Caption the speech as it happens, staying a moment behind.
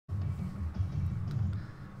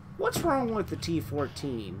What's wrong with the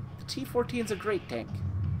T14? The T14's a great tank.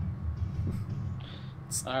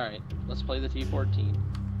 Alright, let's play the T14.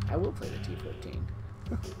 I will play the T14.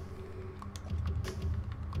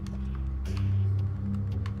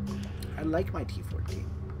 I like my T14.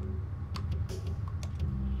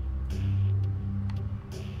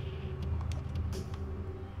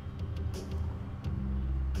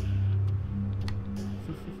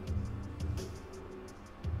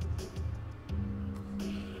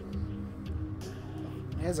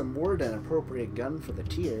 It has a more than appropriate gun for the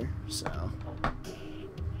tier, so.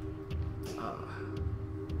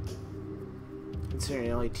 Considering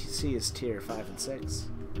the only see is tier 5 and 6.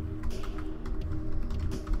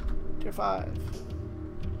 Tier 5.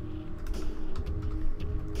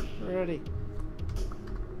 We're ready.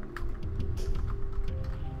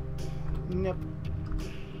 Nope.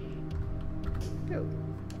 Go.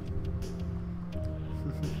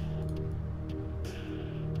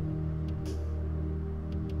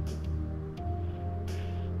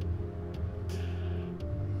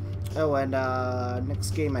 Oh, and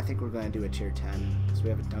next game I think we're going to do a tier 10 because we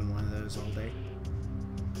haven't done one of those all day.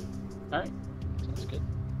 Alright, sounds good.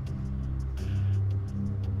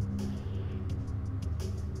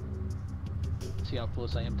 See how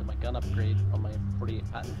close I am to my gun upgrade on my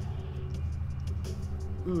 48 patent.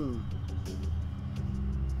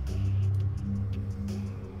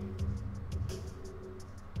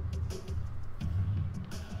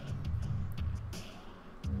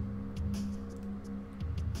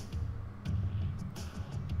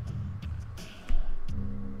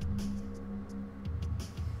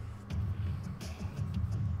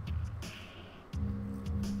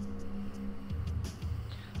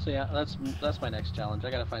 So yeah, that's my next challenge. I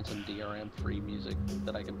gotta find some DRM-free music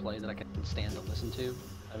that I can play that I can stand to listen to.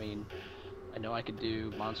 I mean, I know I could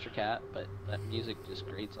do Monster Cat, but that music just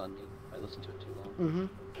grates on me if I listen to it too long.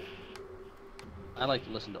 I like to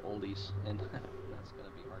listen to oldies, and that's gonna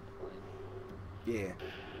be hard to find. Yeah.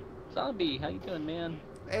 Zombie, how you doing, man?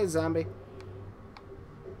 Hey, Zombie.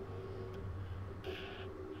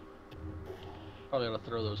 Probably ought to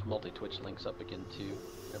throw those multi-Twitch links up again too.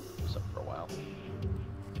 I've been this up for a while.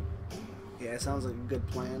 Yeah, sounds like a good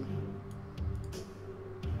plan.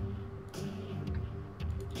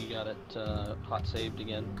 You got it hot saved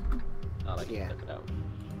again? Oh, I can check it out.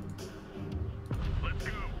 Let's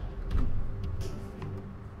go.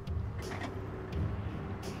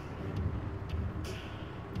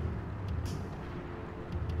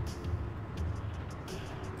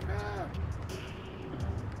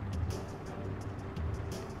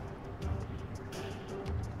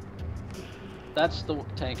 That's the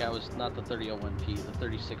tank I was, not the 3001P, the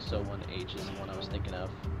 3601H is the one I was thinking of.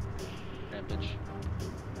 Rampage.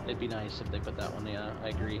 It'd be nice if they put that one, yeah, I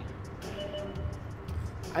agree.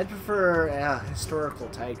 I'd prefer a historical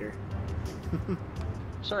Tiger.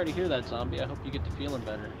 Sorry to hear that, Zombie. I hope you get to feeling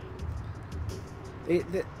better.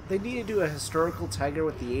 They need to do a historical Tiger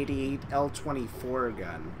with the 88 L24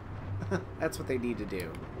 gun. That's what they need to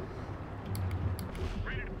do.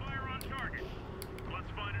 Ready to fire on target. Let's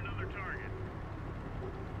find another target.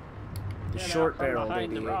 The short barrel,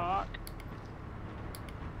 behind baby. the rock.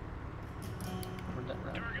 Where'd that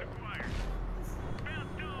round Target go? fire. Fast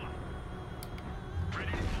on.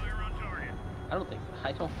 Ready to fire on target. I don't think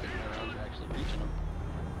my rounds are actually reaching them.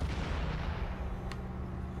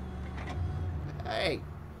 Hey!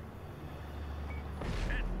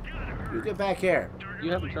 You get back here.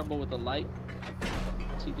 You having trouble with the light?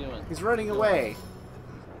 What's he doing? He's running away.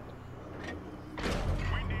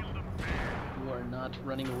 You are not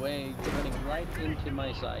running away. You're running right into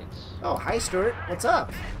my sights. Oh, hi, Stuart. What's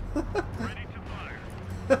up? Ready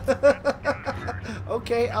to fire.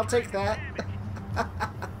 Okay, I'll take that.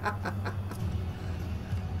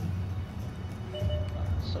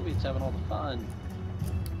 Soviets having all the fun.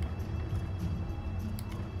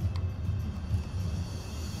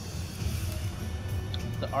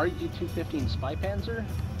 The RU-215 Spy Panzer?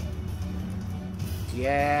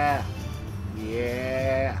 Yeah.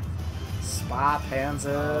 Yeah. Spa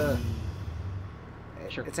Panzer.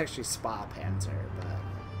 Sure. It's actually Spa Panzer, but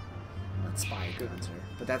not Spy Panzer.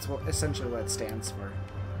 But that's what essentially what it stands for.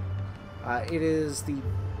 It is the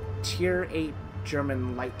Tier 8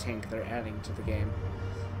 German light tank they're adding to the game.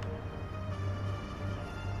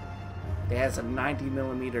 It has a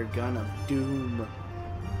 90mm gun of doom.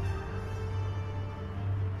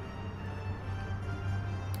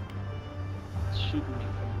 It's shooting me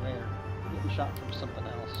from where? I'm getting shot from something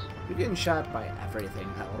else. You're getting shot by everything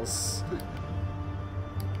else.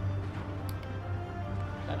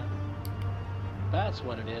 Kinda. That's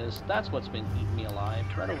what it is. That's what's been eating me alive.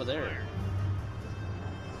 Right over there.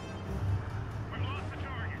 We've lost the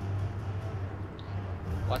target.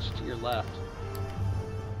 Watch to your left.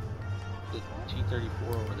 The T-34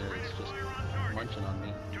 over there is just munching on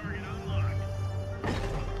me. Target unlocked.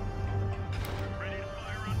 Ready to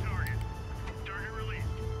fire on target. Target released.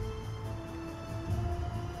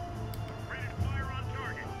 Ready to fire on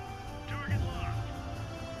target. Target locked.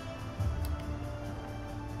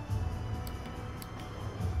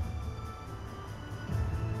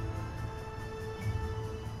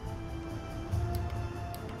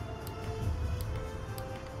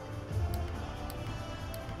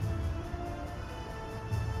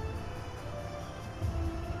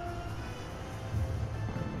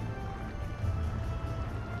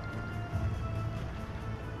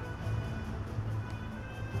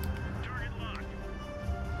 Target locked.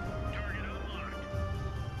 Target unlocked.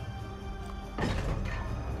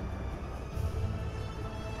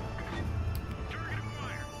 Target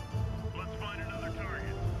acquired. Let's find another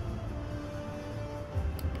target.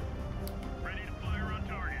 Ready to fire on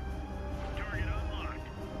target. Target unlocked.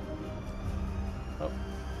 Oh,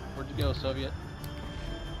 where'd you go, Soviet?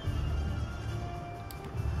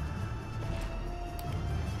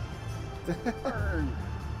 Burn.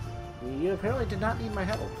 You apparently did not need my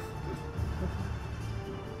help.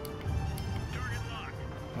 Target locked.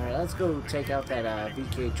 Alright, let's go take out that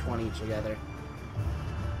VK-20 together.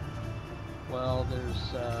 Well,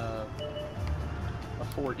 there's a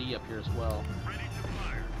 4D up here as well. Ready to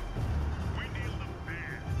fire. We nailed them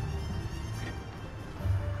bad.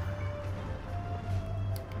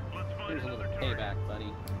 Let's find Here's a another little target. payback,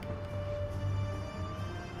 buddy.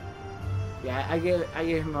 Yeah, I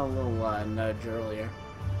gave him a little nudge earlier.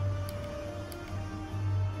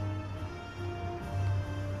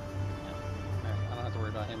 Alright, I don't have to worry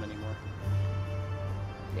about him anymore.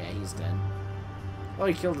 Yeah, he's dead. Oh,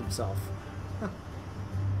 he killed himself.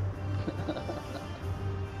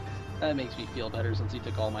 That makes me feel better since he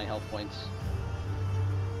took all my health points.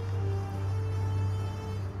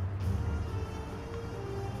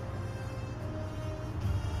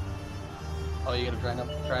 Oh, you gonna try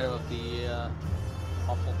up the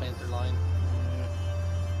awful Panther line?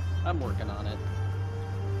 I'm working on it.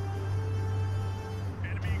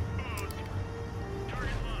 Enemy exposed. Target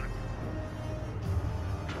locked.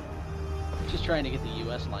 Just trying to get the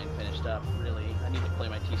U.S. line finished up, really. I need to play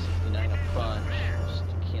my T-69 a bunch. I just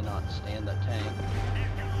cannot stand that tank. He's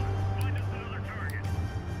gone. Find us another target.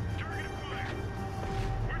 Target acquired.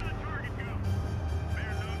 Where'd the target go?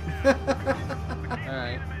 They're knocked down.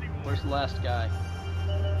 Alright, where's the last guy?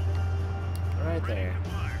 Right there.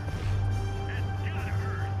 Fire. That's gotta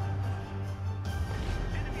hurt.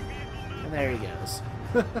 Enemy vehicle And there he goes.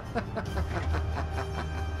 We've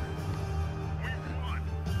won.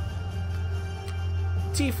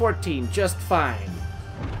 T14, just fine.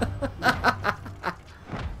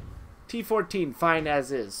 T14, fine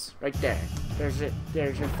as is. Right there. There's your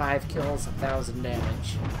 5 kills, 1,000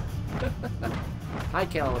 damage. High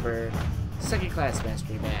caliber, second class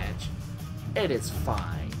mastery badge. It is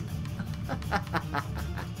fine.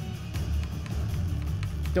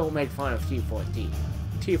 Don't make fun of T14.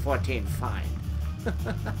 T14, fine.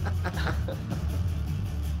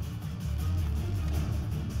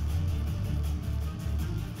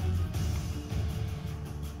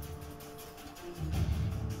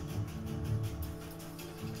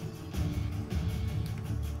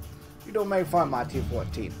 You don't make fun of my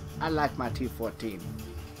T14. I like my T14.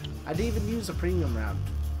 I didn't even use a premium round.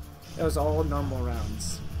 It was all normal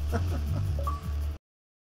rounds.